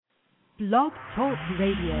Blog Talk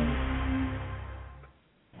Radio.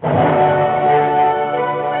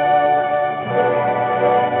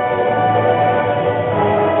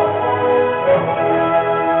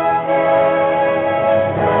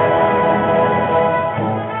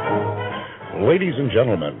 Ladies and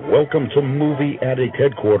gentlemen, welcome to Movie Addict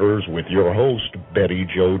Headquarters with your host, Betty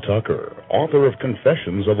Jo Tucker, author of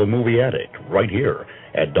Confessions of a Movie Addict, right here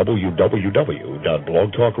at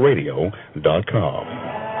www.blogtalkradio.com.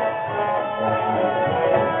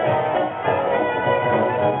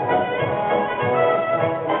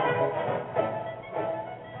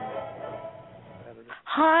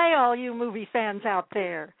 Hi, all you movie fans out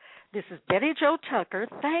there. This is Betty Jo Tucker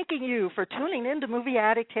thanking you for tuning in to Movie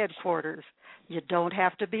Addict Headquarters. You don't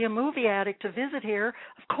have to be a movie addict to visit here,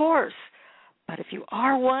 of course. But if you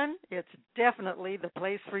are one, it's definitely the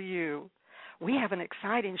place for you. We have an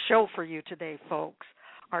exciting show for you today, folks.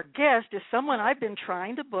 Our guest is someone I've been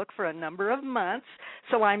trying to book for a number of months,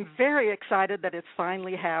 so I'm very excited that it's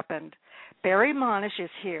finally happened. Barry Monush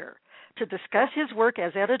is here to discuss his work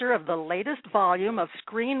as editor of the latest volume of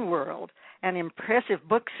Screen World, an impressive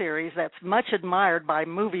book series that's much admired by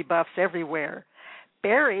movie buffs everywhere.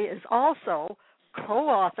 Barry is also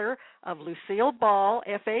co-author of Lucille Ball,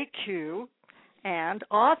 FAQ, and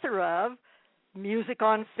author of Music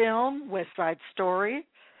on Film, West Side Story,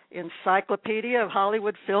 Encyclopedia of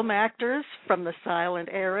Hollywood Film Actors from the Silent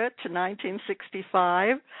Era to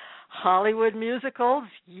 1965, Hollywood Musicals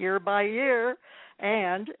Year by Year,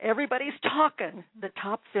 and Everybody's Talkin', the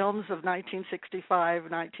top films of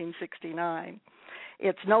 1965-1969.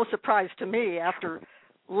 It's no surprise to me, after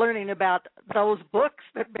learning about those books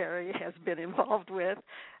that Barry has been involved with,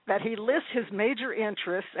 that he lists his major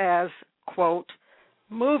interests as, quote,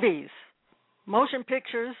 movies, motion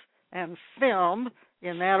pictures, and film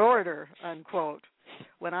in that order, unquote.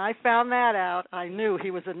 When I found that out, I knew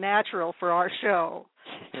he was a natural for our show.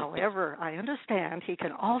 However, I understand he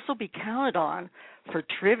can also be counted on for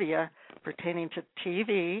trivia pertaining to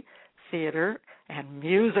TV, theater, and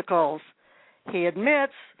musicals. He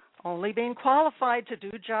admits only being qualified to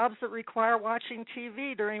do jobs that require watching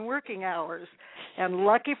TV during working hours. And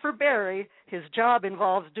lucky for Barry, his job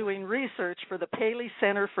involves doing research for the Paley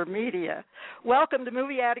Center for Media. Welcome to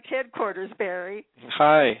Movie Addict Headquarters, Barry.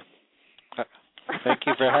 Hi. Thank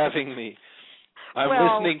you for having me. I'm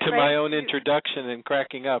listening to my own introduction and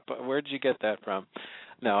cracking up. Where'd you get that from?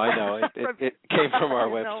 No, I know. It came from our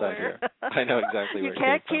website here. I know exactly where it came from. You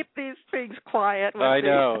can't keep these things quiet with,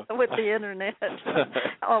 with the Internet.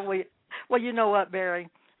 Well, you know what, Barry?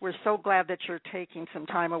 We're so glad that you're taking some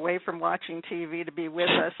time away from watching TV to be with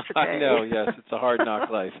us today. I know, yes. It's a hard knock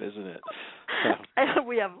life, isn't it?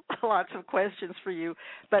 We have lots of questions for you.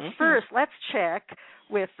 But first, let's check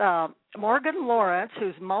with Morgan Lawrence,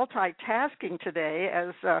 who's multitasking today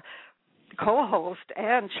as co-host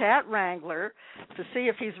and chat wrangler, to see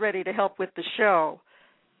if he's ready to help with the show.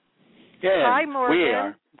 Yeah, hi, Morgan. We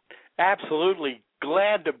are absolutely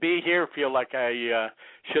glad to be here. Feel like I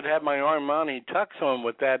should have my Armani tux on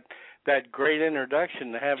with that great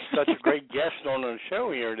introduction to have such a great guest on the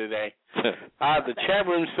show here today. The chat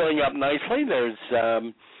room's filling up nicely. There's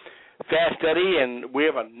Fast Eddie, and we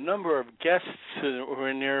have a number of guests who are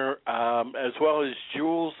in there, as well as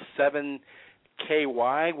Jules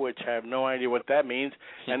 7KY, which I have no idea what that means,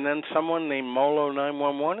 and then someone named Molo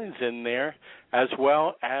 911 is in there, as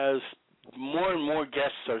well as more and more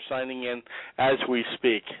guests are signing in as we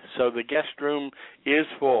speak. So the guest room is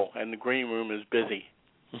full, and the green room is busy.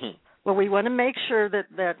 Well, we want to make sure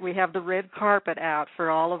that we have the red carpet out for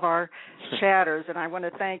all of our chatters, and I want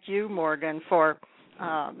to thank you, Morgan, for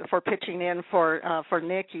pitching in for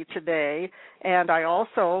Nikki today. And I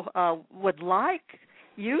also would like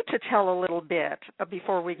you to tell a little bit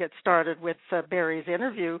before we get started with Barry's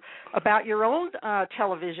interview about your own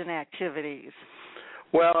television activities.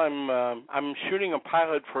 Well, I'm shooting a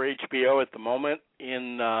pilot for HBO at the moment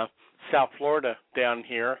in South Florida down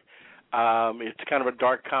here. It's kind of a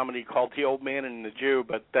dark comedy called The Old Man and the Jew,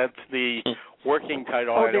 but that's the working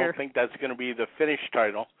title. I don't think that's going to be the finished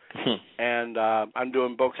title. And I'm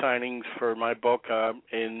doing book signings for my book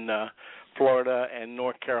in Florida and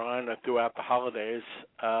North Carolina throughout the holidays,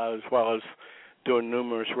 as well as doing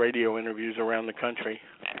numerous radio interviews around the country.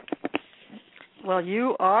 Well,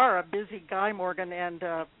 you are a busy guy, Morgan, and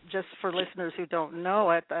just for listeners who don't know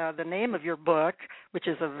it, the name of your book, which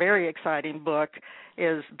is a very exciting book,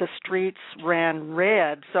 is The Streets Ran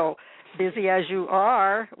Red. So busy as you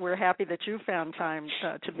are, we're happy that you found time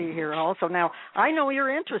to be here also. Now, I know you're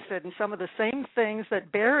interested in some of the same things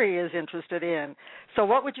that Barry is interested in. So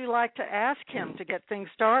what would you like to ask him to get things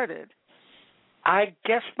started? I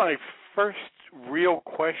guess my first real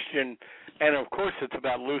question, and of course it's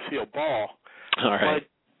about Lucille Ball. All right.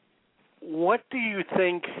 But what do you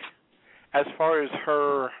think, as far as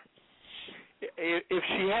her, if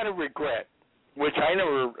she had a regret, which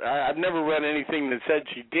I've never read anything that said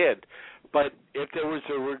she did, but if there was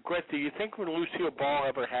a regret, do you think Lucille Ball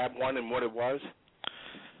ever had one, and what it was?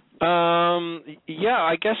 Yeah,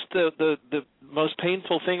 I guess the most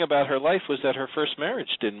painful thing about her life was that her first marriage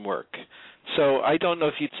didn't work. So I don't know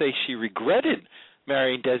if you'd say she regretted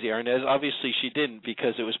marrying Desi Arnaz. Obviously she didn't,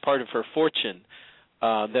 because it was part of her fortune,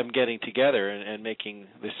 them getting together and making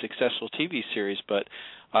this successful TV series. But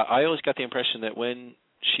I always got the impression that when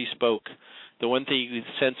she spoke, the one thing you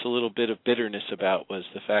could sense a little bit of bitterness about was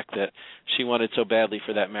the fact that she wanted so badly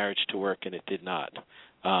for that marriage to work, and it did not.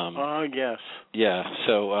 Yes. Yeah,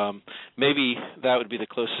 so maybe that would be the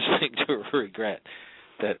closest thing to a regret,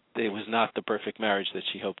 that it was not the perfect marriage that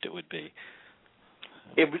she hoped it would be.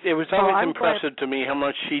 It was always impressive to me how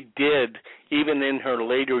much she did, even in her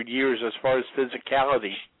later years, as far as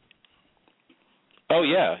physicality. Oh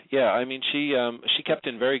yeah. I mean, she kept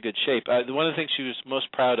in very good shape. One of the things she was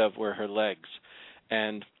most proud of were her legs,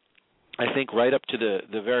 and I think right up to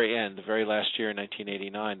the very end, the very last year in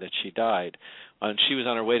 1989 that she died, and she was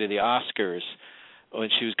on her way to the Oscars when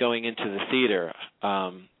she was going into the theater.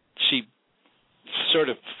 She sort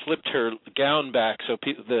of flipped her gown back so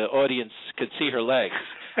the audience could see her legs,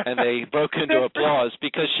 and they broke into applause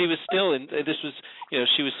because she was still in. This was,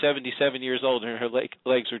 she was 77 years old, and her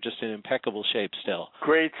legs were just in impeccable shape still.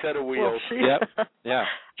 Great set of wheels. Well, yep. Yeah.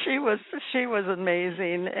 She was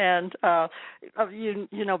amazing, and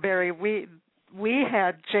Barry, we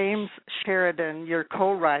had James Sheridan, your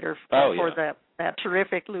co-writer for that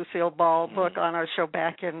terrific Lucille Ball book, on our show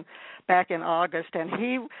back in August, and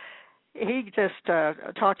he just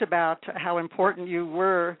talked about how important you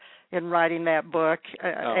were in writing that book,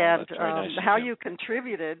 and nice. how you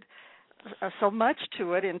contributed so much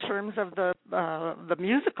to it in terms of the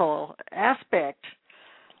musical aspect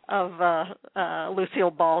of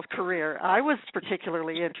Lucille Ball's career. I was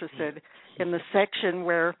particularly interested in the section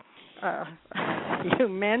where you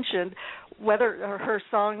mentioned whether her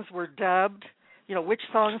songs were dubbed, which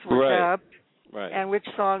songs were dubbed. Right. And which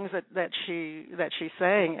songs that she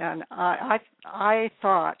sang, and I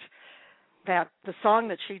thought that the song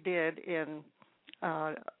that she did in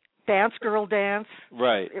Dance Girl Dance,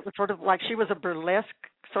 right, it was sort of like she was a burlesque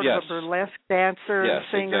yes. of a burlesque dancer, yes,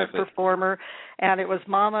 singer, exactly. performer, and it was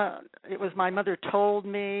My Mother Told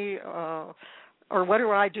Me, or What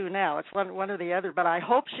Do I Do Now? It's one or the other, but I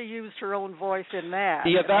hope she used her own voice in that.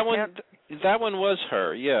 Yeah, that one was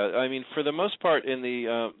her. Yeah, I mean, for the most part in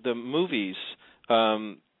the movies,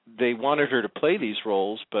 they wanted her to play these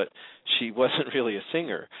roles, but she wasn't really a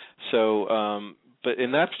singer. So, but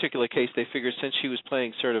in that particular case, they figured since she was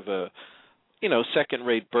playing sort of a,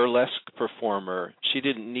 second-rate burlesque performer, she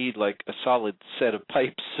didn't need like a solid set of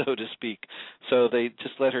pipes, so to speak. So they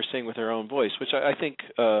just let her sing with her own voice, which I think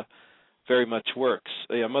very much works.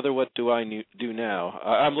 Yeah, Mother, What Do I Do Now?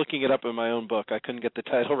 I'm looking it up in my own book. I couldn't get the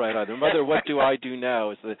title right either. Mother, What Do I Do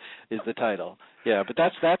Now is the title. Yeah, but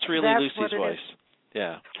that's really Lucy's voice.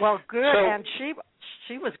 Yeah. Well, good, and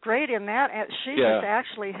she was great in that. And she just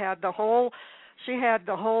actually had the whole. She had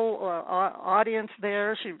the whole audience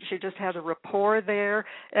there. She just had a rapport there,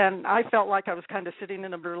 and I felt like I was kind of sitting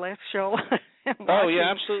in a burlesque show. Oh yeah,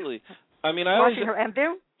 absolutely. I mean, watching her, and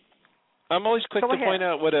then. I'm always quick to point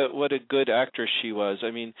out what a good actress she was.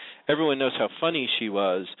 I mean, everyone knows how funny she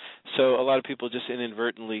was, so a lot of people just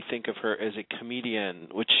inadvertently think of her as a comedian,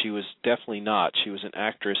 which she was definitely not. She was an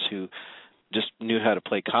actress who just knew how to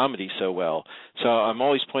play comedy so well. So I'm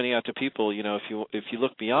always pointing out to people, if you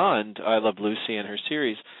look beyond I Love Lucy and her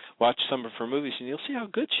series, watch some of her movies, and you'll see how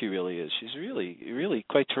good she really is. She's really, really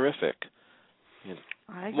quite terrific.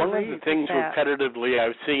 One of the things repetitively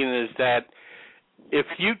I've seen is that if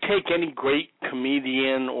you take any great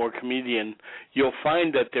comedian or comedian, you'll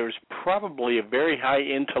find that there's probably a very high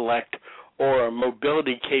intellect or a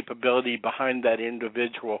mobility capability behind that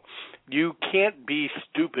individual. You can't be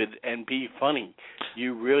stupid and be funny.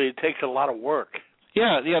 It takes a lot of work.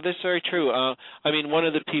 Yeah, that's very true. I mean, one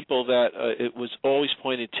of the people that it was always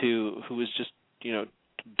pointed to who was just,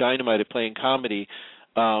 dynamite at playing comedy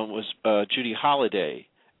was Judy Holliday.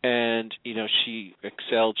 And, she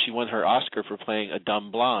excelled. She won her Oscar for playing a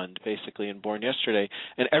dumb blonde, basically, in Born Yesterday.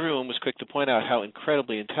 And everyone was quick to point out how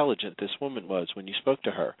incredibly intelligent this woman was when you spoke to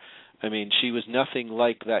her. I mean, she was nothing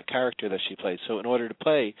like that character that she played. So in order to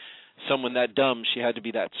play someone that dumb, she had to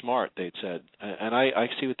be that smart, they'd said. And I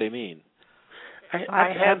see what they mean. I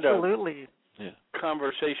had absolutely a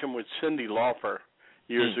conversation with Cyndi Lauper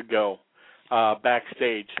years ago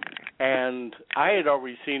backstage. And I had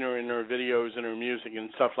already seen her in her videos and her music and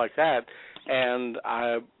stuff like that. And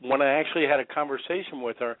when I actually had a conversation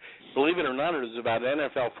with her, believe it or not, it was about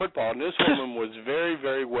NFL football. And this woman was very,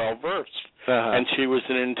 very well versed. And she was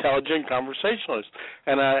an intelligent conversationalist.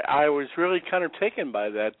 And I was really kind of taken by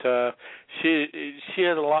that. She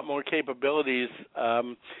had a lot more capabilities.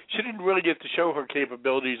 She didn't really get to show her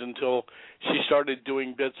capabilities until she started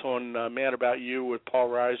doing bits on Mad About You with Paul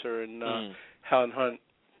Reiser and Helen Hunt.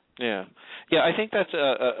 Yeah, I think that's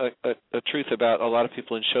a truth about a lot of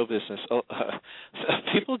people in show business.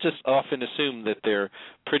 People just often assume that they're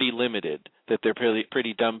pretty limited, that they're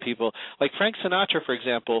pretty dumb people. Like Frank Sinatra, for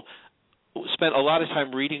example, spent a lot of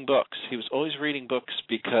time reading books. He was always reading books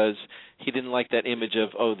because he didn't like that image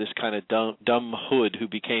of, this kind of dumb hood who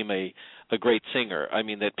became a great singer. I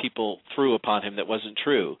mean, that people threw upon him that wasn't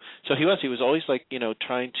true. So he was always like,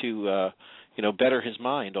 trying to better his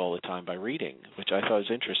mind all the time by reading, which I thought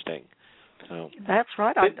was interesting. So. That's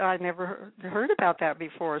right. I never heard about that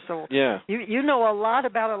before. So yeah, you know a lot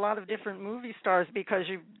about a lot of different movie stars because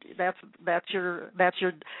that's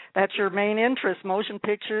your main interest: motion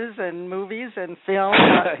pictures and movies and film,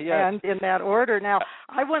 yes. and in that order. Now,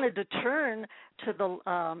 I wanted to turn to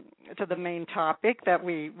the main topic that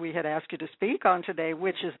we had asked you to speak on today,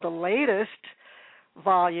 which is the latest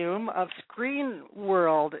volume of Screen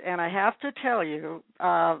World. And I have to tell you,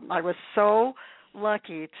 I was so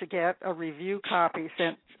lucky to get a review copy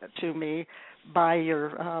sent to me by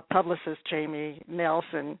your publicist, Jamie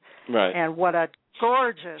Nelson. Right. And what a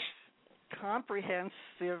gorgeous,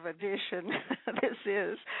 comprehensive addition this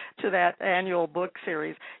is to that annual book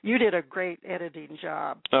series. You did a great editing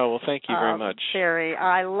job. Oh, well, thank you very much. Barry,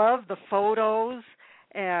 I love the photos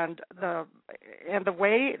and the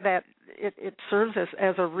way that it serves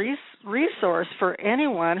as a resource for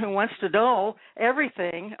anyone who wants to know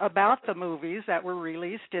everything about the movies that were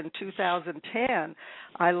released in 2010.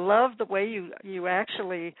 I love the way you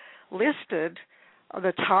actually listed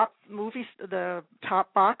the top movies, the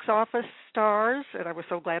top box office stars, and I was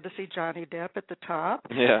so glad to see Johnny Depp at the top.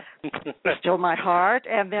 Yeah. Still my heart.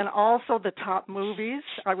 And then also the top movies.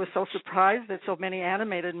 I was so surprised that so many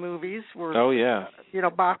animated movies were,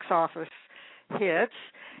 box office hits.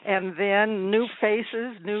 And then new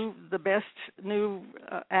faces, the best new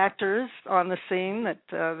actors on the scene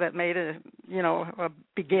that made a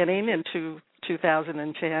beginning into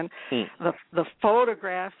 2010. The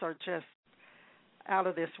photographs are just out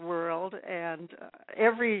of this world, and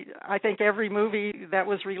I think every movie that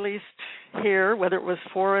was released here, whether it was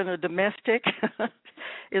foreign or domestic,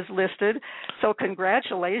 is listed. So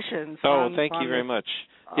congratulations. Thank you very much.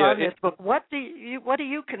 On this book. What do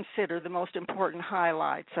you consider the most important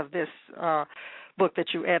highlights of this book that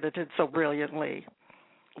you edited so brilliantly?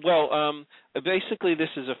 Well, basically this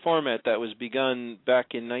is a format that was begun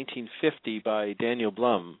back in 1950 by Daniel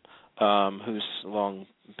Blum, who's long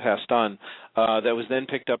passed on, that was then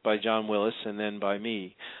picked up by John Willis and then by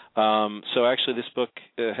me. So actually this book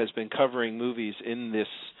has been covering movies in this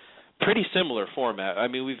pretty similar format. I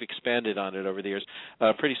mean, we've expanded on it over the years.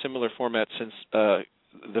 Pretty similar format since the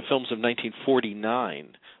films of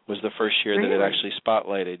 1949 was the first year that it actually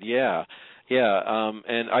spotlighted. Yeah.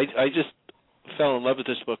 And I just fell in love with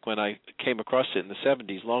this book when I came across it in the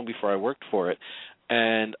 70s, long before I worked for it.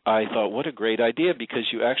 And I thought, what a great idea, because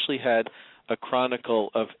you actually had a chronicle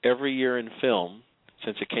of every year in film,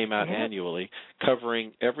 since it came out annually,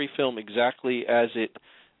 covering every film exactly as it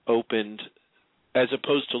opened, as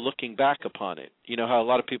opposed to looking back upon it. You know how a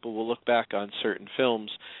lot of people will look back on certain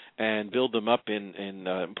films and build them up in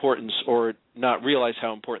importance, or not realize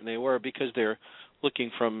how important they were because they're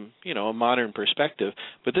looking from, a modern perspective.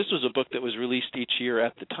 But this was a book that was released each year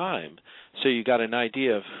at the time, so you got an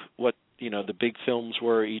idea of what the big films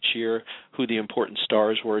were each year, who the important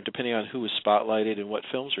stars were, depending on who was spotlighted and what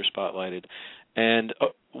films were spotlighted. And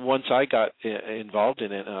once I got involved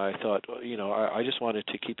in it, I thought, I just wanted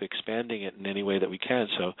to keep expanding it in any way that we can.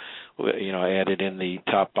 So, I added in the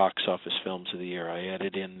top box office films of the year. I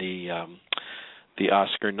added in the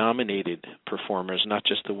Oscar-nominated performers, not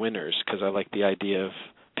just the winners, because I like the idea of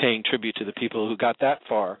paying tribute to the people who got that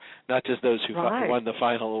far, not just those who won the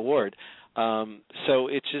final award. So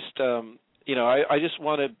it's just, I just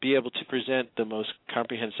want to be able to present the most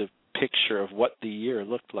comprehensive picture of what the year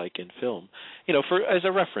looked like in film, as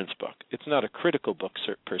a reference book. It's not a critical book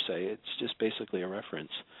per se. It's just basically a reference.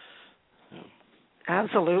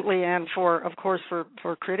 Absolutely, and for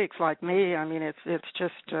critics like me, I mean, it's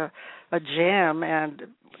just a gem, and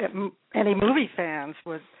any movie fans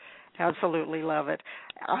would absolutely love it.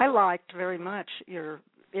 I liked very much your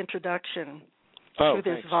introduction to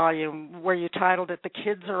this volume, where you titled it "The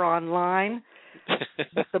Kids Are Online,"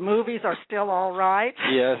 but the movies are still all right.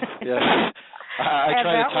 Yes. I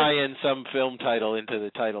try to tie in some film title into the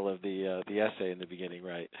title of the essay in the beginning,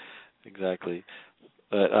 right? Exactly.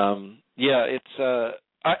 But it's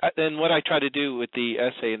and what I try to do with the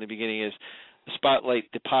essay in the beginning is spotlight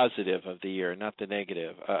the positive of the year, not the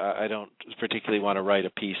negative. I don't particularly want to write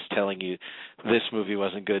a piece telling you this movie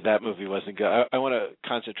wasn't good, that movie wasn't good. I want to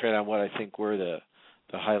concentrate on what I think were the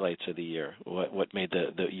highlights of the year, what made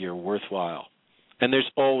the year worthwhile. And there's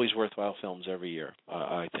always worthwhile films every year,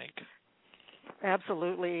 I think.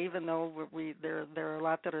 Absolutely, even though there are a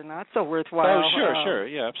lot that are not so worthwhile. Oh, sure,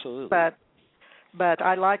 yeah, absolutely. But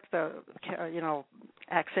I like the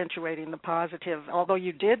accentuating the positive. Although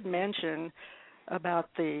you did mention about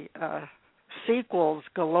the sequels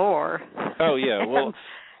galore. Oh yeah, well.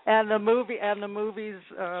 and the movies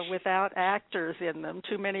without actors in them.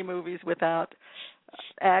 Too many movies without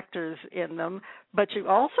actors in them. But you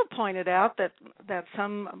also pointed out that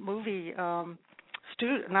some movie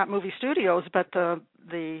not movie studios, but the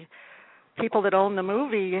people that own the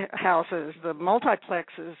movie houses, the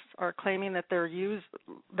multiplexes, are claiming that they're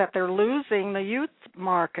losing the youth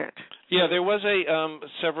market. Yeah, there was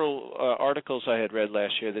several articles I had read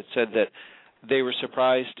last year that said that they were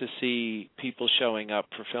surprised to see people showing up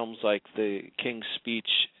for films like The King's Speech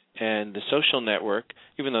and The Social Network,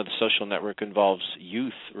 even though The Social Network involves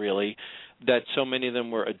youth, really, that so many of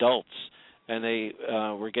them were adults. And they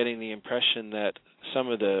were getting the impression that some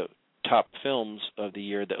of the top films of the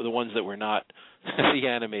year, the ones that were not the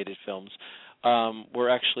animated films, were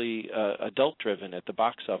actually adult-driven at the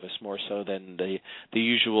box office more so than the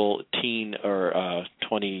usual teen or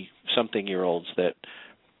 20-something-year-olds that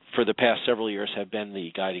for the past several years have been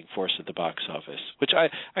the guiding force at the box office, which I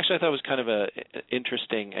thought was kind of a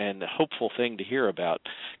interesting and hopeful thing to hear about,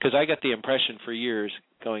 because I got the impression for years,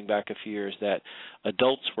 going back a few years, that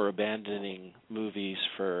adults were abandoning movies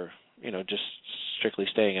for just strictly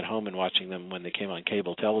staying at home and watching them when they came on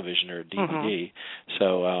cable television or DVD.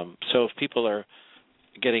 Mm-hmm. So if people are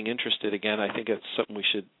getting interested again, I think it's something we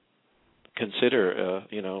should consider.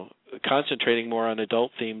 Concentrating more on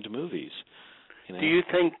adult-themed movies. Do you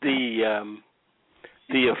think the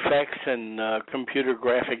effects and computer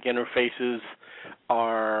graphic interfaces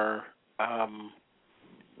are?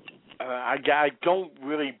 I don't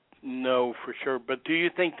really know for sure, but do you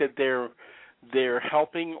think that they're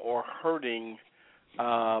helping or hurting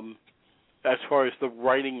as far as the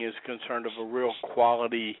writing is concerned of a real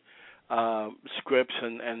quality scripts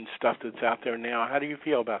and stuff that's out there now? How do you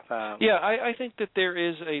feel about that? Yeah, I think that there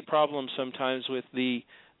is a problem sometimes with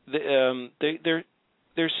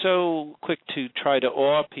they're so quick to try to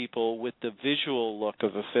awe people with the visual look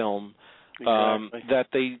of a film that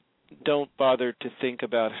they don't bother to think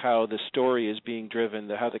about how the story is being driven,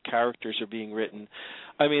 how the characters are being written.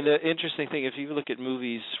 I mean, the interesting thing, if you look at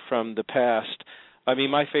movies from the past, I mean,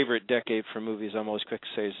 my favorite decade for movies, I'm always quick to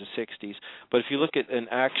say, is the 60s. But if you look at an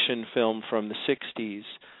action film from the 60s,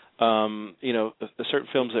 certain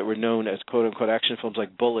films that were known as quote-unquote action films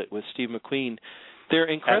like Bullet with Steve McQueen, they're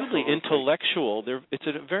incredibly intellectual. It's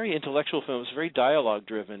a very intellectual film. It's very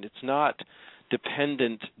dialogue-driven. It's not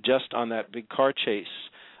dependent just on that big car chase.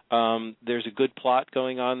 There's a good plot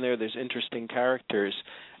going on there. There's interesting characters.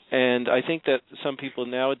 And I think that some people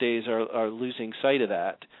nowadays are losing sight of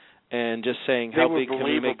that and just saying, how big can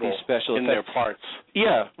we make these special effects? In their parts.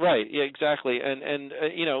 Yeah, right. Yeah, exactly. And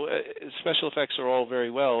special effects are all very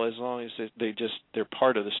well as long as they're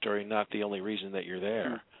part of the story, not the only reason that you're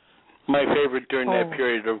there. My favorite during that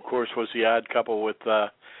period, of course, was The Odd Couple with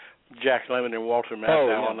Jack Lemmon and Walter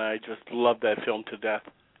Matthau, and I just love that film to death.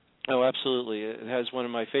 Oh, absolutely. It has one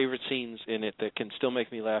of my favorite scenes in it that can still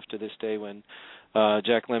make me laugh to this day when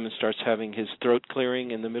Jack Lemmon starts having his throat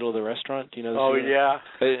clearing in the middle of the restaurant. You know? Oh, yeah.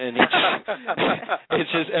 And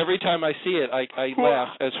it's just every time I see it, I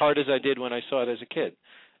laugh as hard as I did when I saw it as a kid.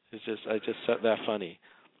 It's just that funny.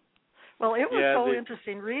 Well, it was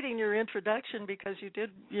interesting reading your introduction because you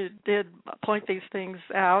did point these things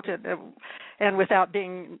out and without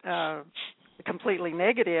being completely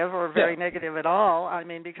negative or very negative at all. I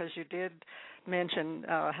mean, because you did mention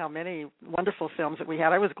how many wonderful films that we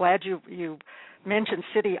had. I was glad you mentioned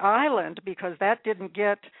City Island because that didn't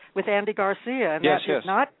get with Andy Garcia, and that did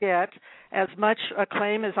not get as much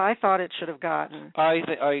acclaim as I thought it should have gotten. I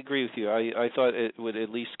agree with you. I thought it would at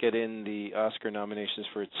least get in the Oscar nominations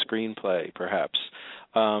for its screenplay, perhaps,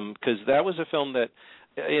 because that was a film that,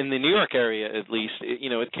 in the New York area at least,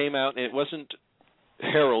 it came out and it wasn't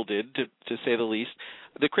heralded, to say the least.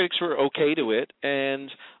 The critics were okay to it, and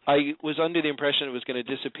I was under the impression it was going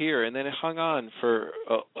to disappear, and then it hung on for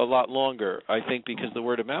a lot longer, I think, because the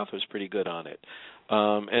word of mouth was pretty good on it.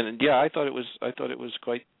 And yeah, I thought it was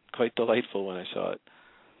quite delightful when I saw it.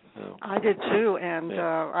 I did too, and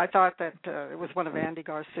I thought that it was one of Andy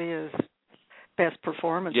Garcia's best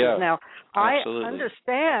performances. Yeah, now, absolutely. I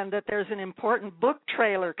understand that there's an important book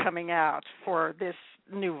trailer coming out for this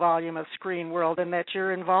new volume of Screen World, and that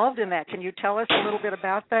you're involved in that. Can you tell us a little bit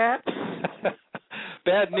about that?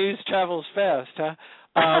 Bad news travels fast, huh?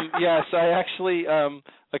 Yes, I actually, a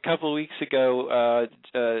couple of weeks ago,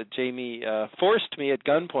 Jamie forced me at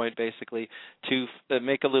gunpoint, basically, to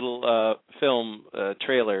make a little film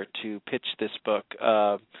trailer to pitch this book.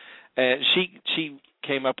 And she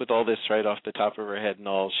came up with all this right off the top of her head and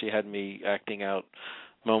all. She had me acting out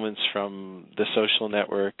moments from The Social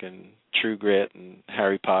Network and True Grit and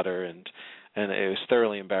Harry Potter, and it was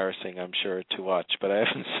thoroughly embarrassing, I'm sure, to watch, but I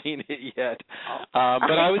haven't seen it yet. But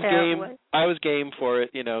I was game. I was game for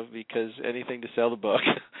it, because anything to sell the book.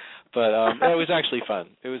 But it was actually fun.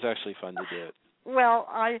 It was actually fun to do it. Well,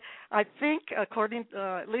 I think at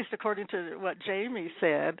least according to what Jamie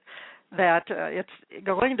said, that it's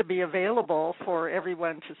going to be available for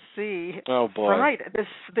everyone to see. Oh boy!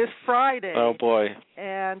 This Friday. Oh boy!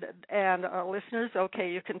 And listeners,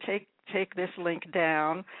 okay, you can take this link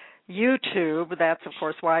down. YouTube. That's of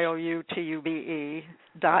course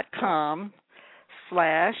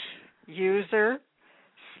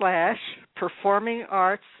youtube.com/user/performing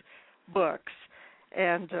arts books,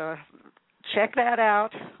 and check that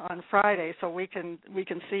out on Friday so we can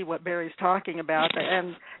see what Barry's talking about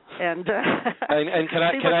and can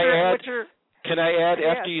I add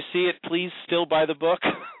after you see it, please still buy the book.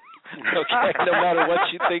 Okay, no matter what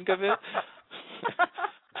you think of it.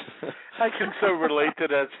 I can so relate to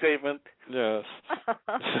that statement. Yes.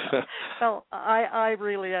 Well, I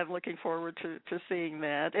really am looking forward to seeing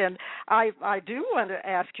that. And I do want to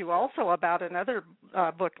ask you also about another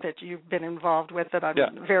book that you've been involved with that I'm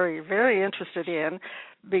very, very interested in,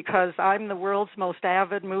 because I'm the world's most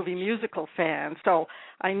avid movie musical fan. So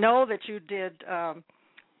I know that you did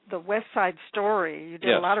the West Side Story. You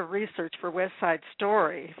did a lot of research for West Side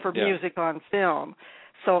Story for music on film.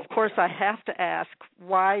 So, of course, I have to ask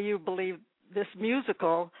why you believe this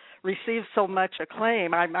musical received so much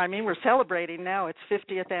acclaim. I mean, we're celebrating now its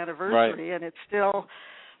 50th anniversary, and it's still,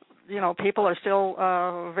 people are still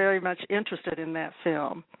very much interested in that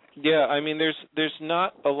film. Yeah, I mean, there's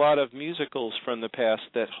not a lot of musicals from the past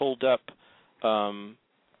that hold up. Let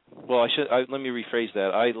me rephrase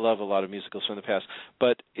that. I love a lot of musicals from the past,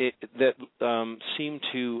 but that seem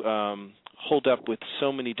to hold up with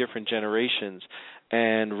so many different generations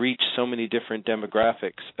and reach so many different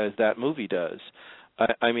demographics as that movie does.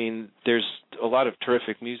 I mean, there's a lot of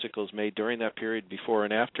terrific musicals made during that period, before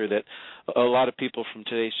and after, that a lot of people from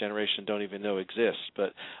today's generation don't even know exist.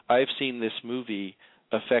 But I've seen this movie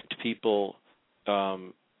affect people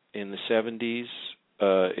in the 70s,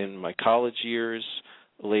 in my college years,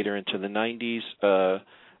 later into the 90s,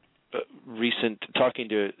 talking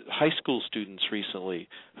to high school students recently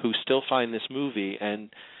who still find this movie and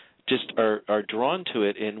just are drawn to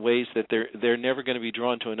it in ways that they're never going to be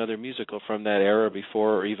drawn to another musical from that era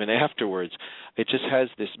before or even afterwards. It just has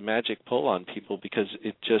this magic pull on people because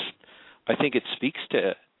I think it speaks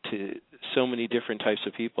to so many different types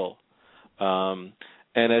of people. And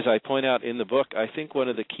as I point out in the book, I think one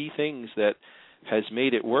of the key things that has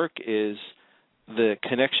made it work is the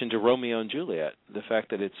connection to Romeo and Juliet, the fact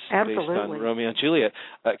that it's based on Romeo and Juliet.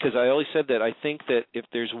 Because I always said that I think that if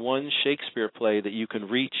there's one Shakespeare play that you can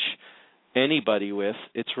reach anybody with,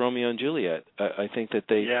 it's Romeo and Juliet. I think that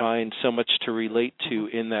they find so much to relate to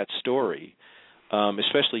in that story,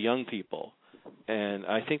 especially young people. And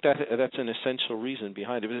I think that's an essential reason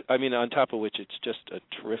behind it. I mean, on top of which it's just a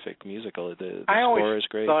terrific musical. The score is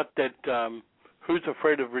great. I always thought that Who's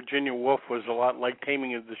Afraid of Virginia Woolf was a lot like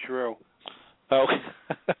Taming of the Shrew. Oh,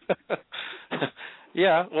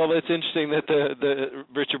 yeah. Well, it's interesting that the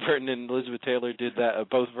Richard Burton and Elizabeth Taylor did that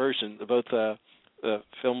both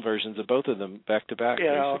film versions of both of them back to back,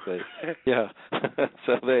 basically. Yeah.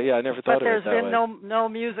 So I never thought of it that way. But there's been no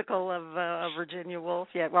musical of Virginia Woolf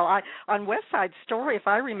yet. Well, on West Side Story, if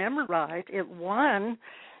I remember right, it won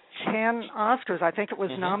 10 Oscars. I think it was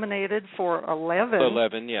nominated for 11.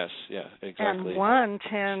 11, yes, exactly. And won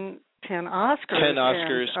 10 Oscars. 10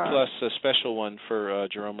 Oscars plus a special one for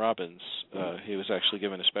Jerome Robbins. He was actually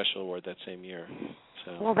given a special award that same year.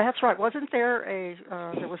 So. Well, that's right. Wasn't there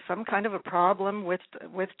there was some kind of a problem with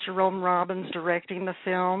Jerome Robbins directing the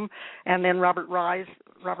film, and then Robert Wise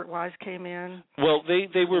came in? Well,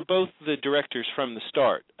 they were both the directors from the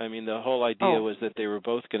start. I mean, the whole idea was that they were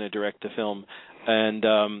both going to direct the film, And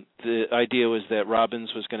the idea was that Robbins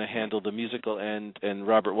was going to handle the musical end, and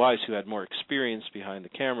Robert Wise, who had more experience behind the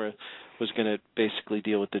camera, was going to basically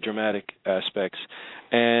deal with the dramatic aspects.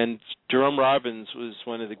 And Jerome Robbins was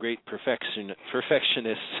one of the great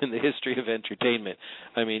perfectionists in the history of entertainment.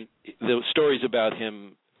 I mean, the stories about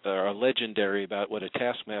him are legendary about what a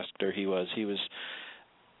taskmaster he was. He was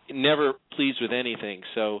never pleased with anything.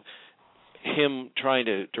 So him trying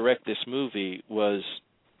to direct this movie was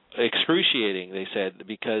excruciating, they said,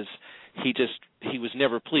 because he was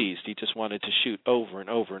never pleased. He just wanted to shoot over and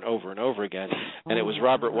over and over and over again. And it was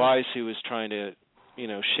Robert Wise who was trying to,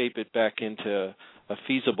 shape it back into a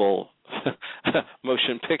feasible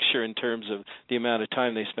motion picture in terms of the amount of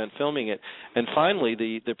time they spent filming it. And finally,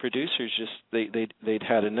 the producers they'd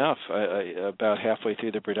had enough. About halfway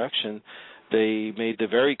through the production, they made the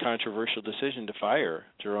very controversial decision to fire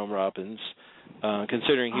Jerome Robbins,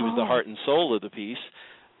 considering he was the heart and soul of the piece.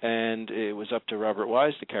 And it was up to Robert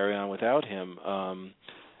Wise to carry on without him.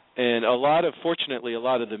 And fortunately, a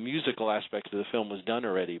lot of the musical aspect of the film was done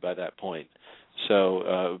already by that point.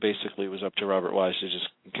 So basically, it was up to Robert Wise to just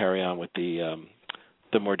carry on with the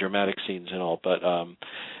more dramatic scenes and all. But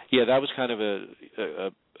that was kind of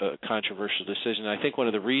a controversial decision. I think one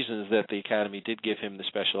of the reasons that the Academy did give him the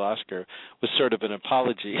special Oscar was sort of an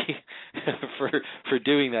apology for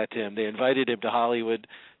doing that to him. They invited him to Hollywood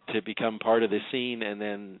to become part of the scene, and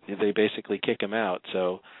then they basically kick him out.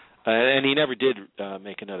 So, and he never did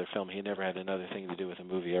make another film. He never had another thing to do with a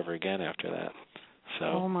movie ever again after that. So.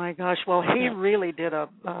 Oh my gosh! Well, he really did a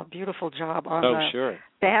beautiful job on the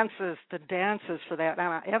dances for that.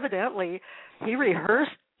 Now, evidently, he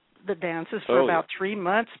rehearsed the dances for about 3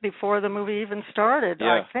 months before the movie even started.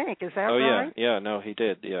 I think is that right? Yeah, no, he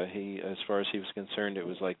did. Yeah, as far as he was concerned, it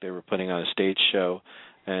was like they were putting on a stage show.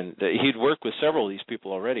 And he'd worked with several of these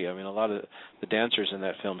people already. I mean, a lot of the dancers in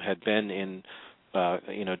that film had been in,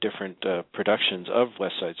 different productions of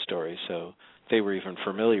West Side Story, so they were even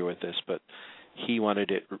familiar with this. But he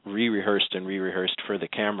wanted it re-rehearsed for the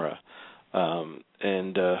camera.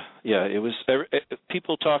 It was.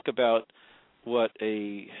 People talk about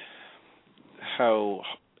how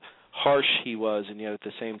harsh he was, and yet at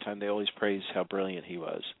the same time they always praise how brilliant he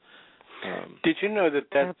was. Did you know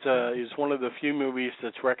that is one of the few movies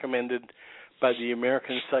that's recommended by the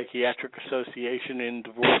American Psychiatric Association in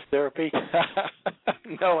divorce therapy?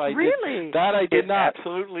 No, I really? That I did not.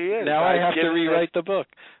 Absolutely is. Now I have to rewrite the book.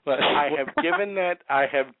 But I have given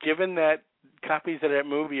that copies of that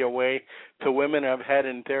movie away to women I've had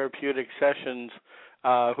in therapeutic sessions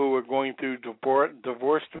who are going through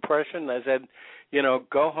divorce depression. I said,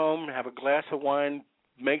 go home, have a glass of wine,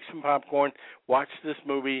 make some popcorn, watch this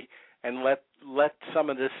movie, and let some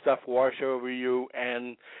of this stuff wash over you,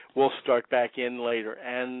 and we'll start back in later.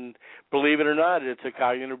 And believe it or not, it's a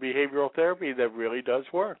cognitive behavioral therapy that really does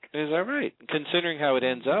work. Is that right? Considering how it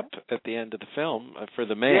ends up at the end of the film for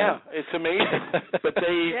the man. Yeah, it's amazing. But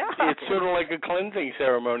it's sort of like a cleansing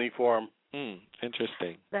ceremony for him.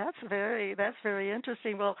 Interesting. That's very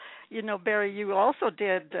interesting. Well, Barry, you also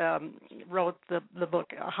wrote the book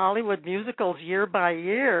Hollywood Musicals Year by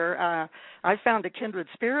Year. I found a kindred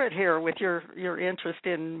spirit here with your interest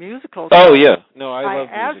in musicals. Oh yeah, no, I love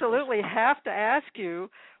musicals. I absolutely have to ask you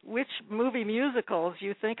which movie musicals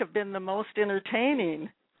you think have been the most entertaining.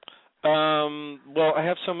 Well, I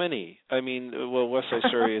have so many. I mean, West Side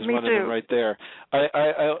Story is one of them right there.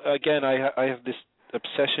 I have this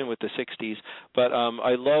obsession with the 60s, but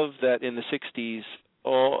I love that in the 60s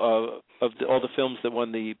all the films that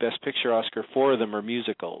won the Best Picture Oscar, 4 of them are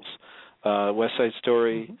musicals. West Side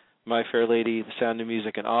Story, My Fair Lady, The Sound of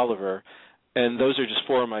Music, and Oliver. And those are just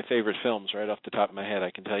 4 of my favorite films right off the top of my head.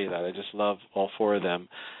 I can tell you that. I just love all 4 of them.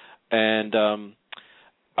 And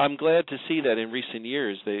I'm glad to see that in recent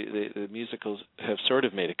years the musicals have sort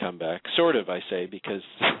of made a comeback. Sort of, I say, because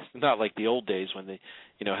it's not like the old days when they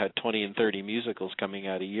had 20 and 30 musicals coming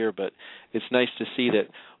out a year, but it's nice to see that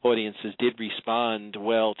audiences did respond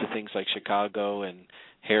well to things like Chicago and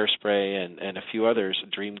Hairspray and a few others.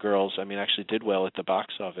 Dreamgirls, actually did well at the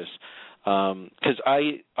box office. Because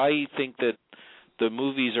I think that the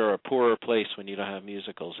movies are a poorer place when you don't have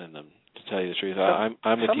musicals in them, to tell you the truth.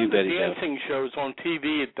 I'm with you, Betty. Some of the dancing shows on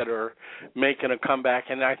TV that are making a comeback,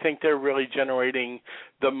 and I think they're really generating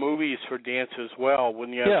the movies for dance as well.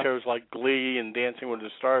 When you have shows like Glee and Dancing with the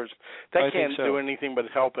Stars, that can't do anything but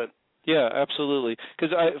help it. Yeah, absolutely.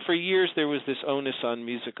 Because for years there was this onus on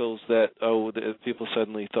musicals that people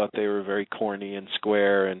suddenly thought they were very corny and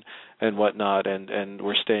square and whatnot, and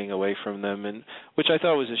were staying away from them, and which I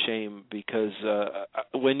thought was a shame, because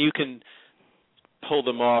when you can pull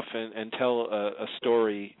them off and tell a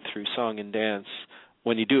story through song and dance,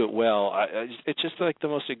 when you do it well, it's just like the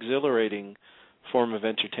most exhilarating form of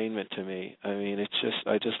entertainment to me. I mean,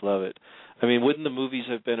 I just love it. I mean, wouldn't the movies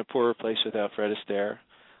have been a poorer place without Fred Astaire?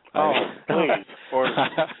 Oh, please.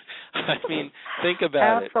 I mean, think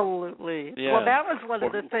about it. Absolutely. Yeah. Well, that was one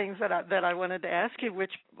of the things that I wanted to ask you.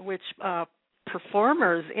 Which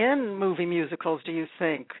performers in movie musicals do you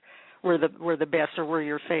think were the best, or were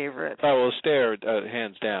your favorite? Oh, well, Astaire,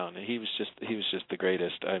 hands down. He was just the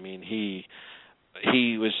greatest. I mean, he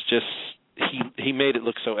was just he made it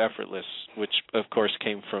look so effortless, which of course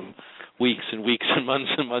came from weeks and weeks and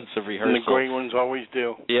months of rehearsal. And the great ones always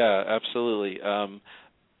do. Yeah, absolutely.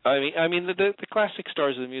 I mean, the classic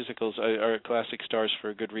stars of the musicals are classic stars for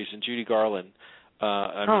a good reason. Judy Garland,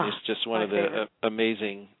 is just one of the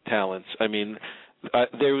amazing talents. I mean,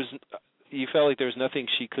 you felt like there was nothing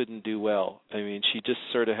she couldn't do well. I mean, she just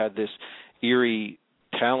sort of had this eerie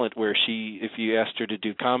talent where if you asked her to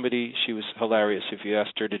do comedy, she was hilarious. If you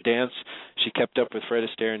asked her to dance, she kept up with Fred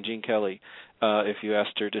Astaire and Gene Kelly. If you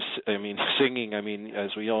asked her to, singing,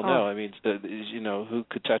 as we all know, who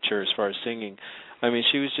could touch her as far as singing? I mean,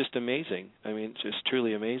 she was just amazing. I mean, just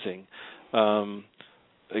truly amazing.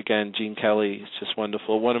 Again, Gene Kelly is just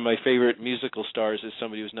wonderful. One of my favorite musical stars is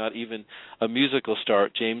somebody who's not even a musical star,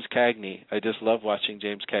 James Cagney. I just love watching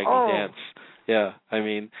James Cagney dance. Yeah, I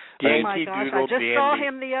mean, oh my gosh, I just saw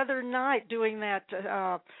him the other night doing that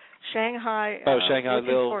Shanghai. Shanghai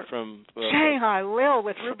Lil from Shanghai Lil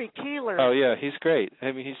with Ruby Keeler. Oh yeah, he's great.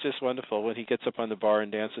 I mean, he's just wonderful when he gets up on the bar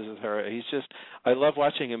and dances with her. I love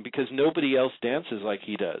watching him because nobody else dances like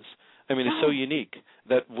he does. I mean, it's so unique,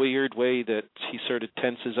 that weird way that he sort of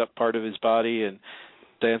tenses up part of his body and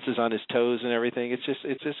dances on his toes and everything.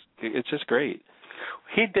 It's just great.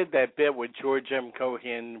 He did that bit with George M.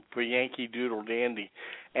 Cohan for Yankee Doodle Dandy,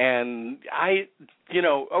 and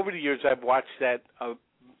over the years I've watched that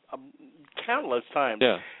countless times.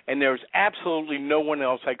 Yeah. And there's absolutely no one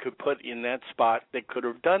else I could put in that spot that could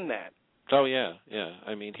have done that. Oh yeah.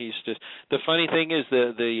 I mean, he's just, the funny thing is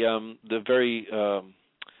the very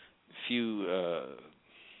few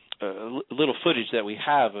little footage that we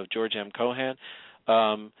have of George M. Cohan.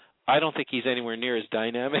 I don't think he's anywhere near as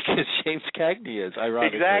dynamic as James Cagney is,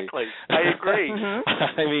 ironically. Exactly. I agree.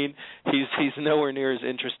 I mean, he's nowhere near as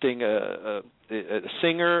interesting a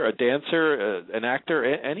singer, a dancer, an actor,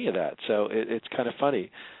 any of that. So it's kind of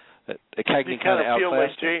funny. Cagney kind of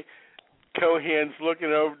outclassed him. Cohan's looking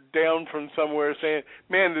down from somewhere saying,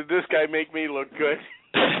 "Man, did this guy make me look good?"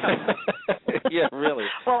 Yeah, really.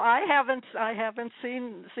 Well, I haven't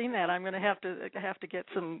seen that. I'm going to have to get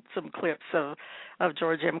some clips of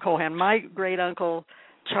George M. Cohan. My great uncle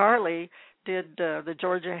Charlie did the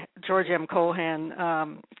George M. Cohan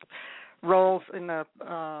roles in the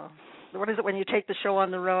what is it when you take the show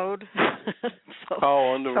on the road?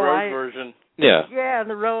 On the road version. Yeah. Yeah,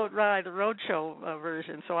 the road show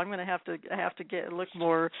version. So I'm going to have to look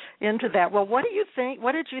more into that. Well, what do you think?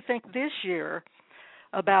 What did you think this year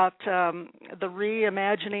about the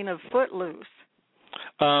reimagining of Footloose?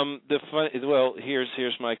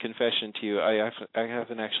 Here's my confession to you. I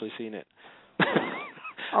haven't actually seen it.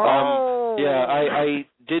 Oh. I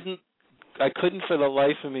didn't. I couldn't for the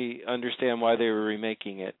life of me understand why they were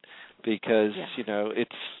remaking it, because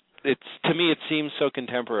it's to me it seems so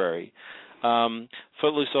contemporary.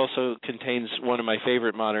 Footloose also contains one of my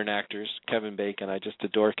favorite modern actors, Kevin Bacon. I just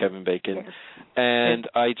adore Kevin Bacon, yes. And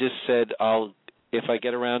I just said if I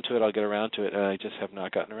get around to it, I'll get around to it, and I just have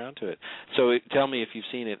not gotten around to it. So tell me if you've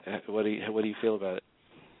seen it. What do you feel about it?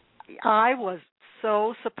 I was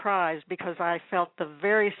so surprised because I felt the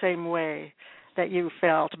very same way that you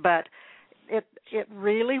felt, but it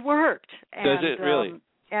really worked. Does it really?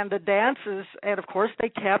 And the dances, and of course they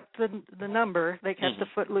kept the number. They kept the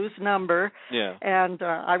Footloose number. Yeah. And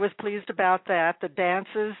I was pleased about that. The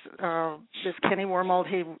dances, this Kenny Wormold,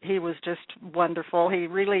 he was just wonderful.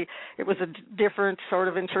 It was a different sort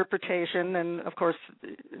of interpretation, and of course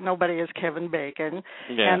nobody is Kevin Bacon.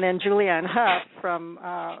 Yeah. And then Julianne Hough from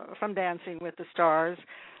Dancing with the Stars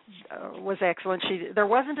was excellent. There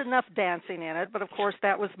wasn't enough dancing in it, but of course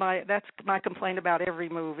that's my complaint about every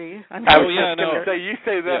movie. You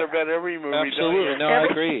say that about every movie. Absolutely, no, I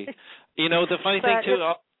agree. The funny thing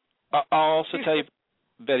too, I'll also tell you,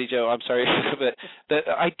 Betty Jo, I'm sorry, but that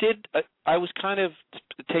I was kind of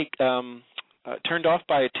turned off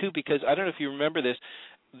by it too, because I don't know if you remember this.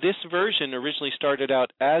 This version originally started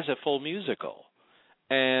out as a full musical.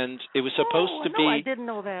 And it was supposed to be. No, I didn't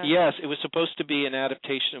know that. Yes, it was supposed to be an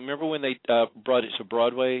adaptation. Remember when they brought it to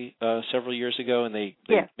Broadway several years ago, and they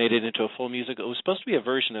made it into a full musical? It was supposed to be a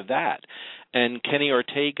version of that. And Kenny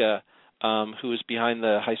Ortega who was behind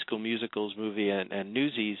the High School Musicals movie and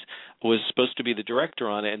Newsies, was supposed to be the director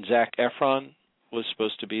on it, and Zac Efron was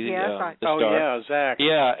supposed to be the star. Oh, yeah, Zac.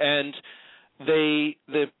 Yeah, and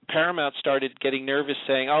the Paramount started getting nervous,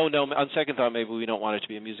 saying, "Oh no, on second thought, maybe we don't want it to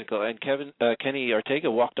be a musical." And Kenny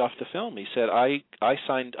Ortega walked off the film. He said, "I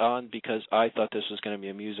signed on because I thought this was going to be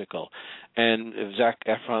a musical," and Zac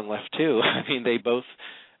Efron left too. I mean, they both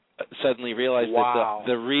suddenly realized that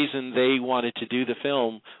the reason they wanted to do the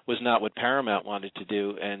film was not what Paramount wanted to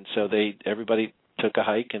do, and so everybody took a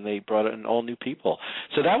hike and they brought in all new people.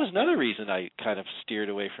 So that was another reason I kind of steered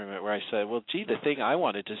away from it, where I said, well, gee, the thing I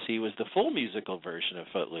wanted to see was the full musical version of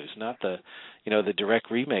Footloose, not the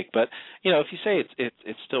direct remake. But if you say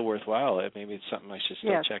it's still worthwhile, maybe it's something I should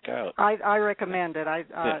still check out. I recommend it.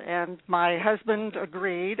 And my husband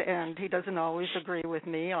agreed, and he doesn't always agree with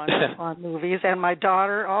me on movies, and my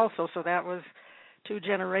daughter also. So that was 2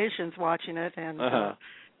 generations watching it,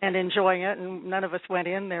 and enjoying it, and none of us went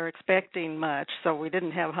in there expecting much, so we didn't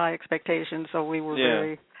have high expectations, so we were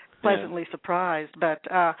very pleasantly surprised. But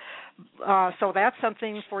so that's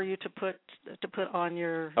something for you to put on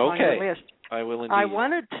your list. I will indeed. I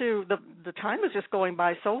wanted to. The time is just going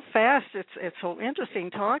by so fast. It's so interesting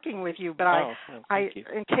talking with you. But thank you.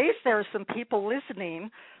 In case there are some people listening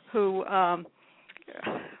who are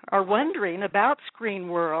wondering about Screen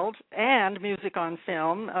World and music on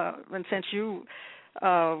film, and since you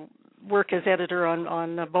work as editor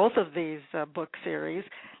on both of these book series,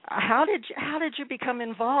 how did you become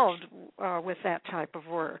involved with that type of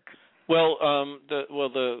work? Well,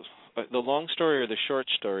 the long story or the short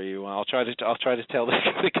story? I'll try to tell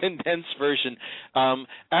the condensed version.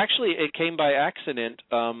 Actually, it came by accident,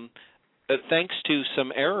 thanks to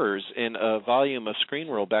some errors in a volume of Screen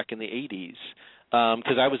World back in the 80s,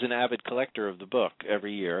 because I was an avid collector of the book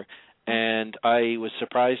every year. And I was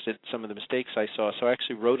surprised at some of the mistakes I saw, so I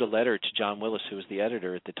actually wrote a letter to John Willis, who was the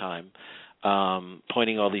editor at the time,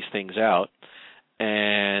 pointing all these things out.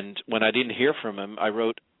 And when I didn't hear from him, I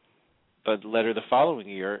wrote a letter the following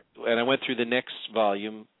year, and I went through the next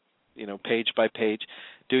volume, page by page,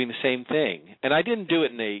 doing the same thing. And I didn't do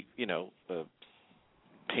it in a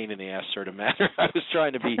pain in the ass sort of manner. I was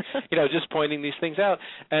trying to be, just pointing these things out.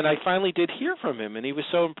 And I finally did hear from him, and he was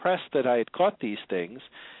so impressed that I had caught these things.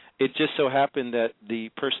 It just so happened that the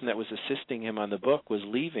person that was assisting him on the book was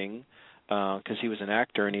leaving because he was an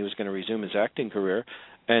actor and he was going to resume his acting career,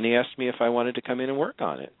 and he asked me if I wanted to come in and work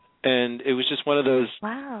on it. And it was just one of those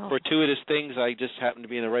fortuitous things. I just happened to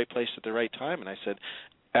be in the right place at the right time, and I said,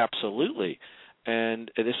 absolutely.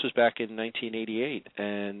 And this was back in 1988,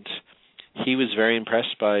 and he was very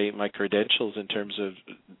impressed by my credentials in terms of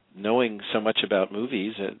knowing so much about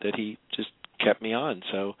movies that he just kept me on.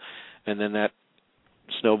 So, and then that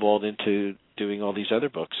snowballed into doing all these other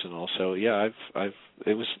books, and also,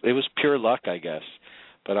 it was pure luck, I guess,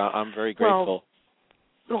 but I'm very grateful.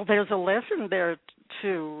 Well, there's a lesson there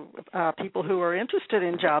to people who are interested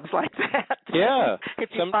in jobs like that. Yeah, if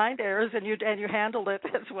you find errors and you handled it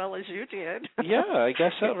as well as you did. Yeah, I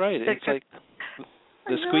guess so. Right, it's like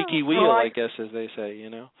the squeaky wheel, I guess, as they say.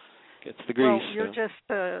 Gets the grease. Well, you're just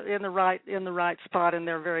in the right spot, and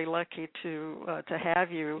they're very lucky to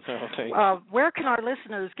have you. Oh, thanks. Where can our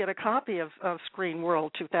listeners get a copy of Screen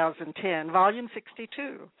World 2010, Volume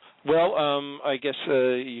 62? Well, I guess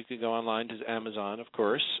you could go online to Amazon, of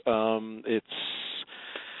course.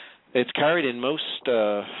 It's carried in most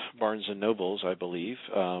Barnes and Nobles, I believe.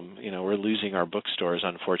 We're losing our bookstores,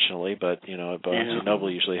 unfortunately, but Barnes and Noble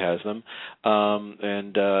usually has them.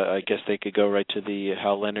 And I guess they could go right to the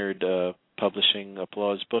Hal Leonard Publishing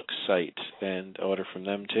Applause Books site and order from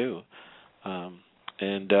them too.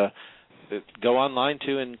 And go online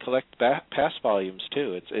too and collect past volumes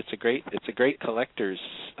too. It's a great collector's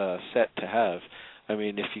set to have. I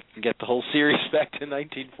mean, if you can get the whole series back to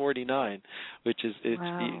 1949,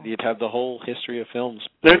 you'd have the whole history of films.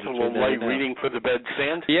 There's a little light reading for the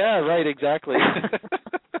bedstand. Yeah, right, exactly.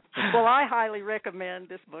 Well, I highly recommend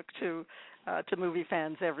this book to movie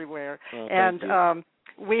fans everywhere. Oh, and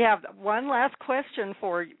we have one last question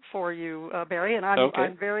for you, Barry, and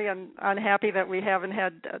I'm very unhappy that we haven't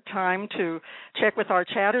had time to check with our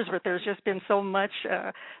chatters, but there's just been so much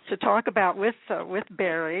to talk about with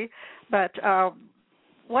Barry. But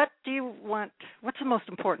what do you want? What's the most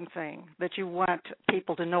important thing that you want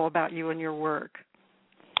people to know about you and your work?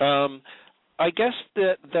 I guess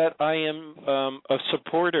that I am a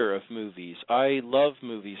supporter of movies. I love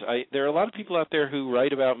movies. There are a lot of people out there who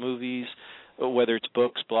write about movies, whether it's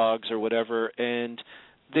books, blogs, or whatever, and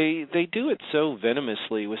they do it so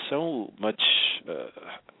venomously with so much,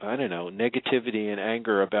 negativity and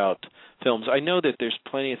anger about films. I know that there's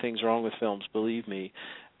plenty of things wrong with films, believe me,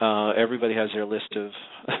 Everybody has their list of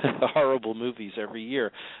horrible movies every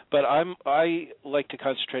year, but I like to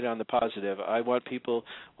concentrate on the positive. I want people,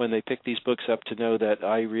 when they pick these books up, to know that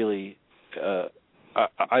I really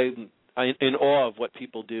I'm in awe of what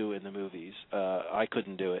people do in the movies. I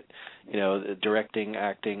couldn't do it. Directing,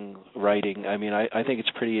 acting, writing. I mean, I think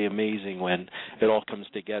it's pretty amazing when it all comes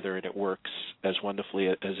together and it works as wonderfully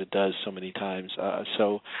as it does so many times.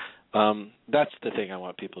 That's the thing I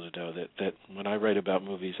want people to know, that when I write about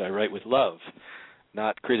movies, I write with love,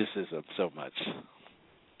 not criticism so much.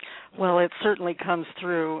 Well, it certainly comes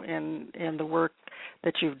through in the work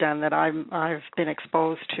that you've done that I've been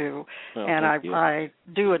exposed to, and I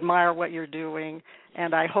do admire what you're doing,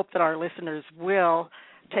 and I hope that our listeners will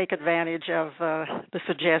take advantage of the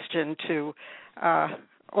suggestion to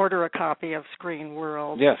order a copy of Screen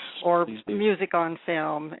World, yes, or Music on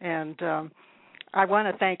Film, and I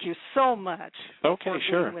want to thank you so much for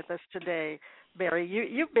being with us today, Barry.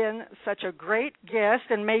 You've been such a great guest,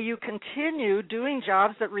 and may you continue doing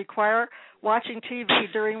jobs that require watching TV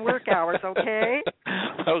during work hours, okay?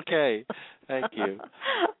 Okay. Thank you.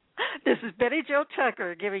 This is Betty Jo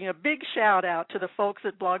Tucker giving a big shout-out to the folks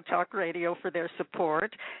at Blog Talk Radio for their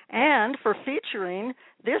support and for featuring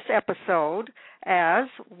this episode as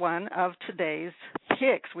one of today's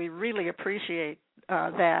picks. We really appreciate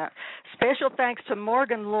that. Special thanks to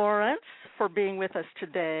Morgan Lawrence for being with us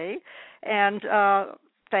today, and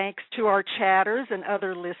thanks to our chatters and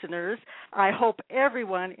other listeners. I hope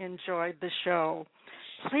everyone enjoyed the show.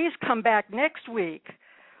 Please come back next week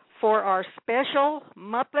for our special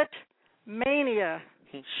Muppet Mania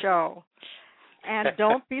show. And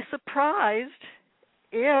don't be surprised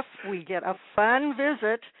if we get a fun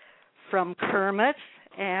visit from Kermit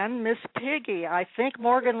and Miss Piggy. I think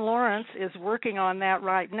Morgan Lawrence is working on that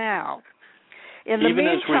right now. In the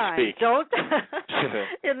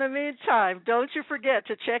meantime, don't you forget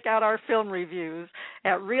to check out our film reviews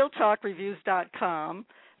at realtalkreviews.com.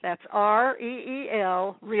 That's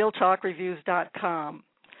REEL, realtalkreviews.com.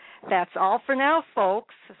 That's all for now,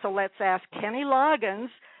 folks. So let's ask Kenny Loggins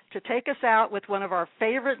to take us out with one of our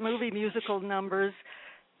favorite movie musical numbers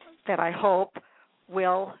that I hope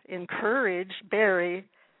will encourage Barry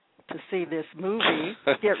to see this movie.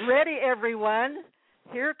 Get ready, everyone.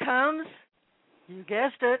 Here comes, you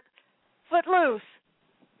guessed it, Footloose.